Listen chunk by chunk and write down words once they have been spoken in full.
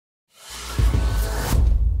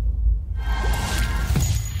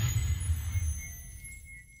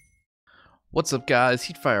What's up, guys?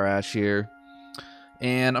 Heatfireash here,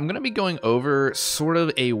 and I'm going to be going over sort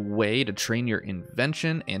of a way to train your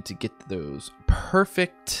invention and to get those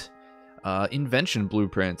perfect invention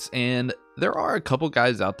blueprints. And there are a couple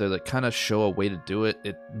guys out there that kind of show a way to do it.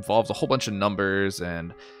 It involves a whole bunch of numbers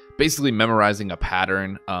and basically memorizing a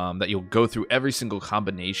pattern that you'll go through every single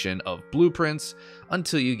combination of blueprints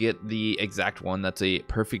until you get the exact one that's a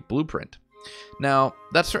perfect blueprint. Now,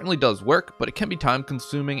 that certainly does work, but it can be time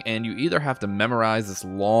consuming, and you either have to memorize this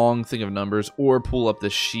long thing of numbers or pull up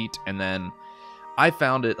this sheet, and then I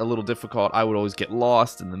found it a little difficult. I would always get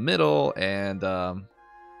lost in the middle, and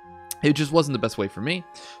it just wasn't the best way for me.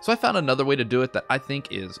 So I found another way to do it that I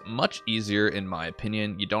think is much easier in my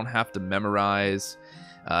opinion. You don't have to memorize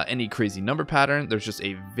any crazy number pattern. There's just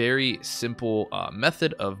a very simple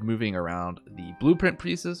method of moving around the blueprint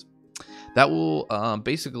pieces that will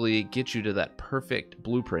basically get you to that perfect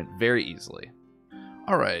blueprint very easily.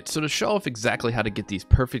 Alright, so to show off exactly how to get these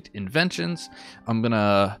perfect inventions, I'm going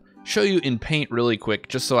to show you in Paint really quick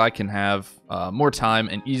just so I can have more time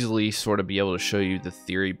and easily sort of be able to show you the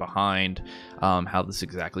theory behind how this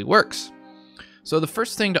exactly works. So the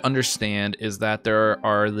first thing to understand is that there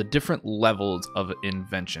are the different levels of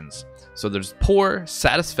inventions. So there's poor,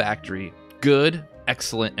 satisfactory, good,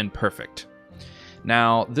 excellent, and perfect.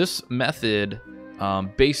 Now, this method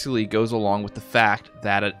basically goes along with the fact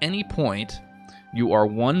that at any point, you are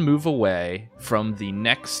one move away from the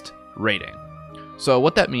next rating. So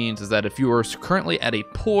what that means is that if you are currently at a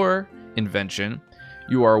poor invention,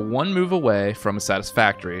 you are one move away from a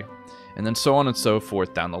satisfactory, and then so on and so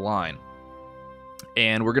forth down the line.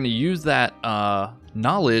 And we're going to use that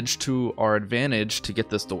knowledge to our advantage to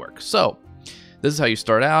get this to work. So this is how you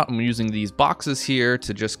start out. I'm using these boxes here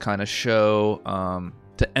to just kind of show,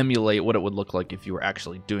 to emulate what it would look like if you were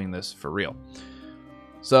actually doing this for real.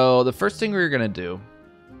 So the first thing we're going to do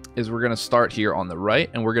is we're going to start here on the right,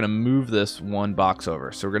 and we're going to move this one box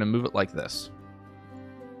over. So we're going to move it like this.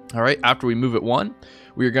 All right, after we move it one,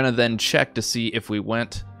 we're going to then check to see if we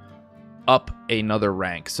went up another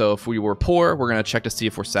rank. So if we were poor, we're going to check to see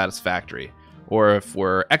if we're satisfactory. Or if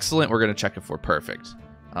we're excellent, we're going to check if we're perfect.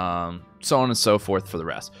 So on and so forth for the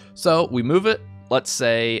rest. So we move it. Let's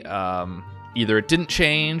say either it didn't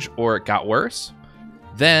change or it got worse.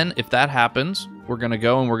 Then if that happens, we're going to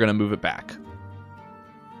go and we're going to move it back.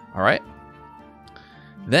 All right.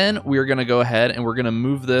 Then we're going to go ahead and we're going to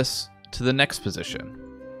move this to the next position.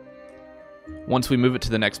 Once we move it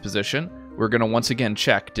to the next position, we're going to once again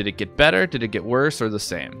check, did it get better, did it get worse, or the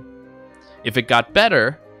same? If it got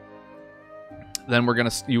better, then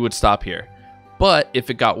you would stop here. But if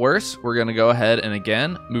it got worse, we're going to go ahead and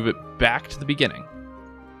again move it back to the beginning,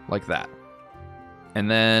 like that. And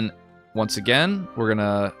then once again, we're going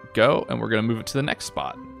to go and we're going to move it to the next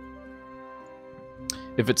spot.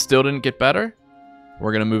 If it still didn't get better,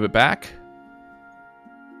 we're going to move it back.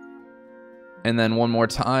 And then one more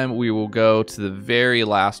time, we will go to the very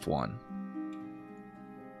last one.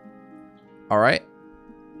 All right.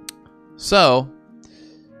 So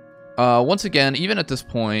once again, even at this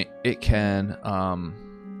point, it can,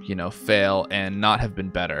 fail and not have been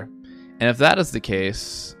better. And if that is the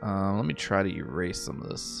case, let me try to erase some of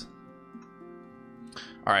this.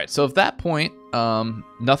 All right, so if that point,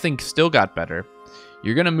 nothing still got better,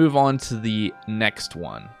 you're going to move on to the next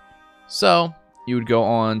one. So you would go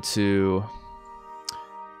on to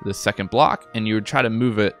the second block, and you would try to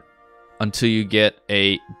move it until you get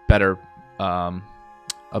a better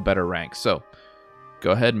rank. So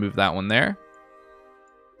go ahead and move that one there.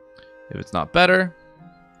 If it's not better,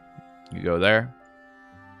 you go there.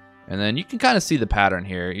 And then you can kind of see the pattern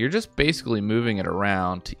here. You're just basically moving it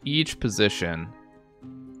around to each position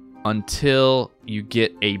until you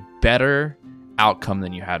get a better outcome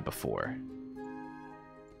than you had before.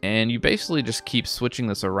 And you basically just keep switching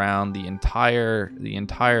this around the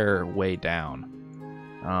entire way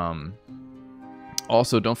down.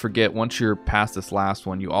 Also, don't forget, once you're past this last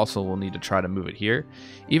one, you also will need to try to move it here.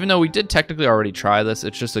 Even though we did technically already try this,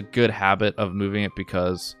 it's just a good habit of moving it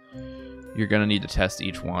because you're going to need to test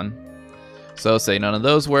each one. So say none of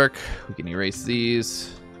those work, we can erase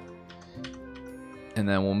these. And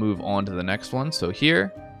then we'll move on to the next one. So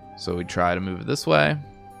here, so we try to move it this way.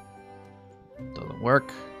 Doesn't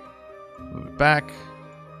work. Move it back.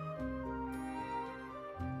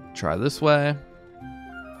 Try this way.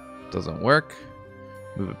 Doesn't work.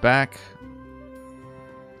 Move it back.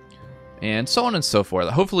 And so on and so forth.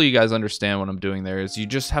 Hopefully you guys understand what I'm doing there is you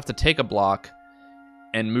just have to take a block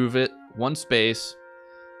and move it one space.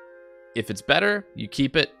 If it's better, you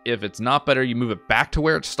keep it. If it's not better, you move it back to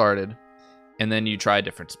where it started. And then you try a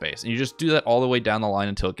different space. And you just do that all the way down the line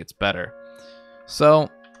until it gets better. So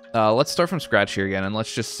let's start from scratch here again, and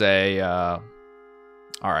let's just say, all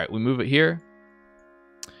right, we move it here,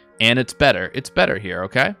 and it's better. It's better here,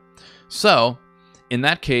 okay? So, in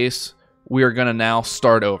that case, we are going to now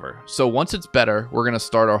start over. So once it's better, we're going to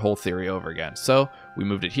start our whole theory over again. So we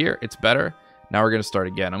moved it here. It's better. Now we're going to start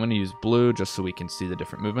again. I'm going to use blue just so we can see the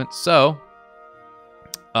different movements. So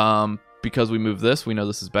because we moved this, we know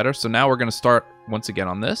this is better. So now we're going to start once again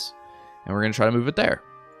on this, and we're going to try to move it there.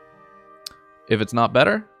 If it's not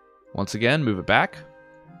better, once again, move it back.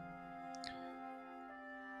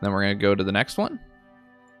 Then we're going to go to the next one.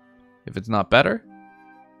 If it's not better,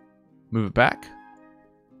 move it back.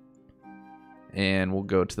 And we'll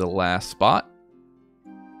go to the last spot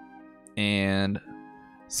and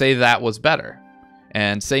say that was better.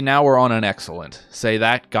 And say now we're on an excellent. Say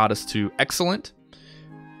that got us to excellent.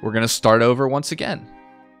 We're going to start over once again.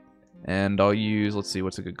 And I'll use, let's see,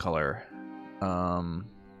 what's a good color?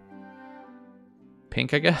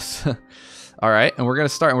 Pink, I guess. All right, and we're going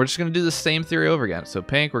to start. And we're just going to do the same theory over again. So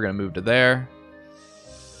pink, we're going to move to there.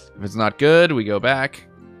 If it's not good, we go back.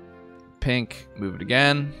 Pink, move it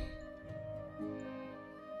again.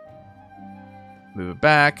 Move it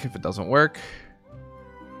back if it doesn't work.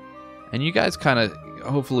 And you guys kind of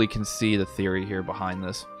hopefully can see the theory here behind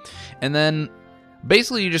this. And then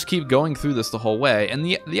basically you just keep going through this the whole way. And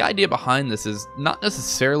the idea behind this is not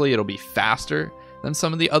necessarily it'll be faster than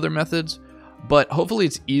some of the other methods, but hopefully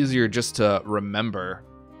it's easier just to remember,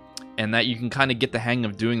 and that you can kind of get the hang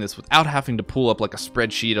of doing this without having to pull up like a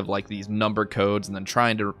spreadsheet of like these number codes and then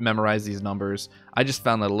trying to memorize these numbers. I just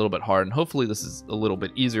found that a little bit hard, and hopefully this is a little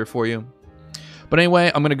bit easier for you. But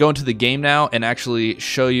anyway, I'm going to go into the game now and actually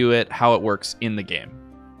show you how it works in the game.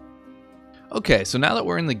 Okay, so now that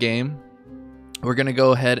we're in the game, we're going to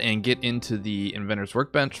go ahead and get into the Inventor's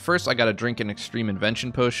Workbench. First, I got to drink an Extreme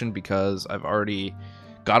Invention Potion because I've already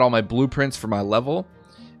got all my blueprints for my level.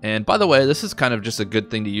 And by the way, this is kind of just a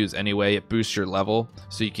good thing to use anyway. It boosts your level,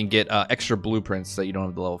 so you can get extra blueprints that you don't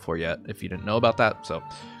have the level for yet, if you didn't know about that. So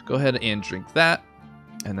go ahead and drink that,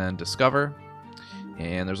 and then Discover.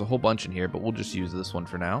 And there's a whole bunch in here, but we'll just use this one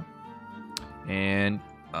for now. And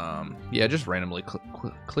yeah, just randomly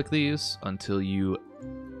click these until you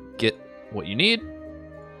get what you need.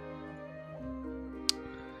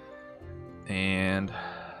 And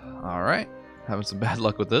all right, having some bad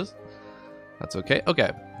luck with this. That's okay. Okay,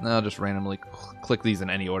 now I'll just randomly click these in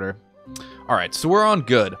any order. All right, so we're on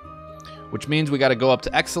good, which means we got to go up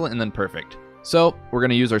to excellent and then perfect. So we're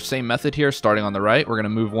going to use our same method here, starting on the right. We're going to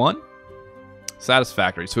move one.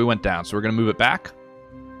 Satisfactory. So we went down. So we're going to move it back.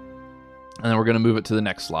 And then we're going to move it to the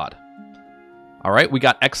next slot. All right, we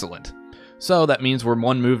got excellent. So that means we're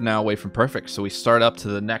one move now away from perfect. So we start up to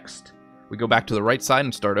the next. We go back to the right side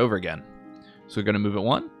and start over again. So we're going to move it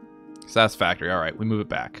one. Satisfactory. All right, we move it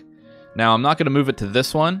back. Now, I'm not going to move it to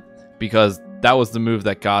this one because that was the move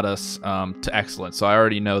that got us to excellent. So I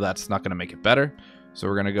already know that's not going to make it better. So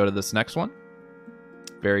we're going to go to this next one.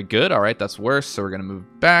 Very good. All right, that's worse. So we're going to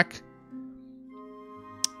move back.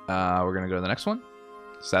 We're going to go to the next one.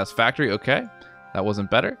 Satisfactory. Okay, that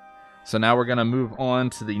wasn't better. So now we're going to move on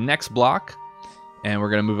to the next block, and we're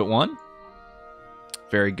going to move it one.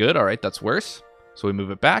 Very good. All right, that's worse. So we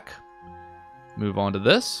move it back. Move on to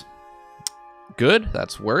this. Good.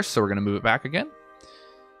 That's worse. So we're going to move it back again.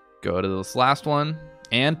 Go to this last one,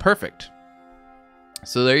 and perfect.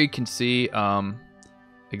 So there you can see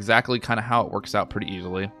exactly kind of how it works out pretty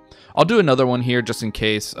easily. I'll do another one here just in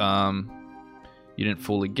case you didn't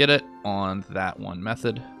fully get it on that one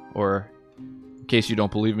method, or in case you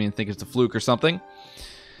don't believe me and think it's a fluke or something.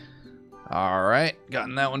 All right,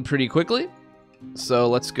 gotten that one pretty quickly. So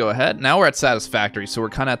let's go ahead. Now we're at satisfactory, so we're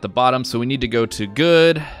kind of at the bottom, so we need to go to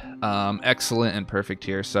good, excellent, and perfect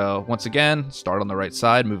here. So once again, start on the right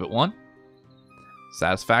side, move it one.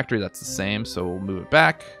 Satisfactory, that's the same, so we'll move it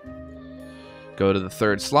back. Go to the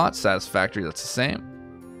third slot, satisfactory, that's the same.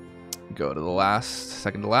 Go to the last,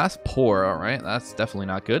 second to last, poor. All right, that's definitely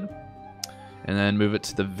not good. And then move it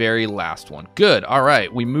to the very last one. Good. All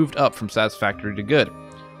right, we moved up from satisfactory to good.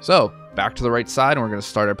 So back to the right side, and we're going to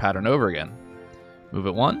start our pattern over again. Move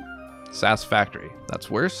it one. Satisfactory.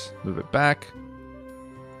 That's worse. Move it back.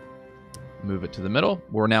 Move it to the middle.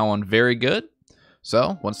 We're now on very good.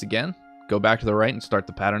 So once again, go back to the right and start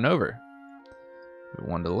the pattern over. Move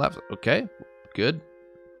one to the left. Okay, good.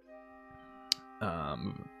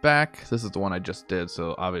 Move it back. This is the one I just did,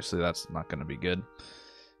 so obviously that's not going to be good.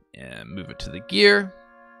 And move it to the gear.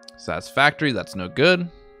 Satisfactory, that's no good.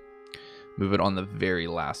 Move it on the very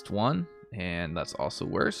last one, and that's also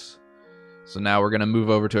worse. So now we're going to move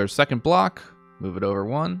over to our second block. Move it over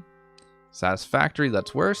one. Satisfactory,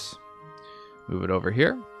 that's worse. Move it over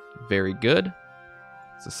here. Very good.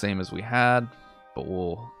 It's the same as we had, but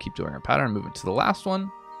we'll keep doing our pattern, move it to the last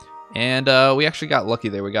one. And we actually got lucky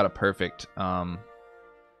there. We got a perfect on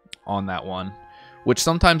that one, which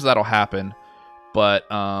sometimes that'll happen. But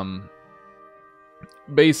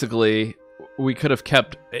basically, we could have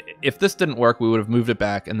kept... If this didn't work, we would have moved it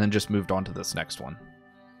back and then just moved on to this next one.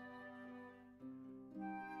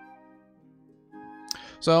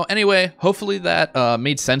 So anyway, hopefully that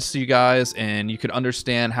made sense to you guys and you could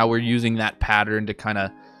understand how we're using that pattern to kind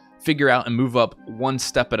of figure out and move up one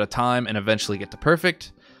step at a time and eventually get to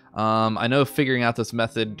perfect. I know figuring out this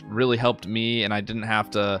method really helped me and I didn't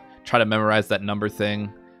have to try to memorize that number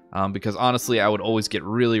thing because honestly I would always get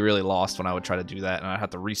really lost when I would try to do that and I'd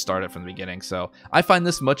have to restart it from the beginning. So I find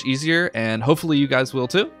this much easier and hopefully you guys will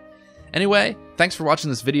too. Anyway, thanks for watching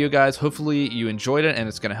this video, guys. Hopefully you enjoyed it and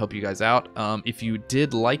it's going to help you guys out. If you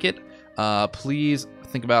did like it, please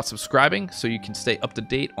think about subscribing so you can stay up to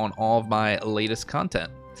date on all of my latest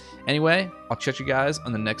content. Anyway, I'll catch you guys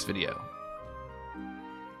on the next video.